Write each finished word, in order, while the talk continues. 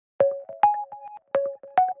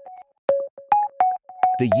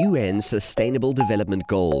The UN's Sustainable Development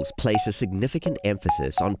Goals place a significant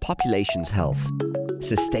emphasis on population's health.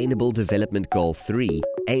 Sustainable Development Goal 3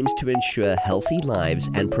 aims to ensure healthy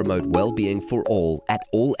lives and promote well-being for all at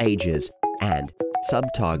all ages, and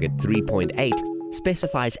Sub-Target 3.8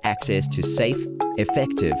 specifies access to safe,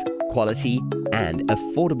 effective, quality, and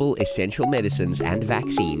affordable essential medicines and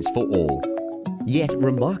vaccines for all. Yet,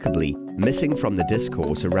 remarkably, missing from the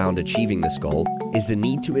discourse around achieving this goal is the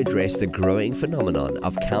need to address the growing phenomenon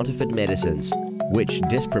of counterfeit medicines, which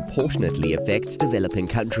disproportionately affects developing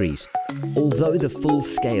countries. Although the full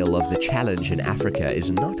scale of the challenge in Africa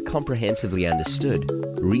is not comprehensively understood,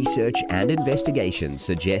 research and investigation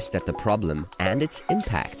suggest that the problem and its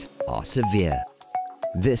impact are severe.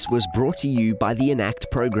 This was brought to you by the ENACT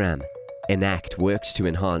program. ENACT works to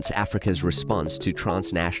enhance Africa's response to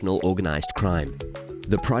transnational organized crime.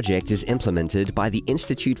 The project is implemented by the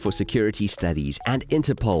Institute for Security Studies and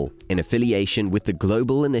Interpol in affiliation with the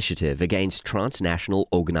Global Initiative Against Transnational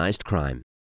Organized Crime.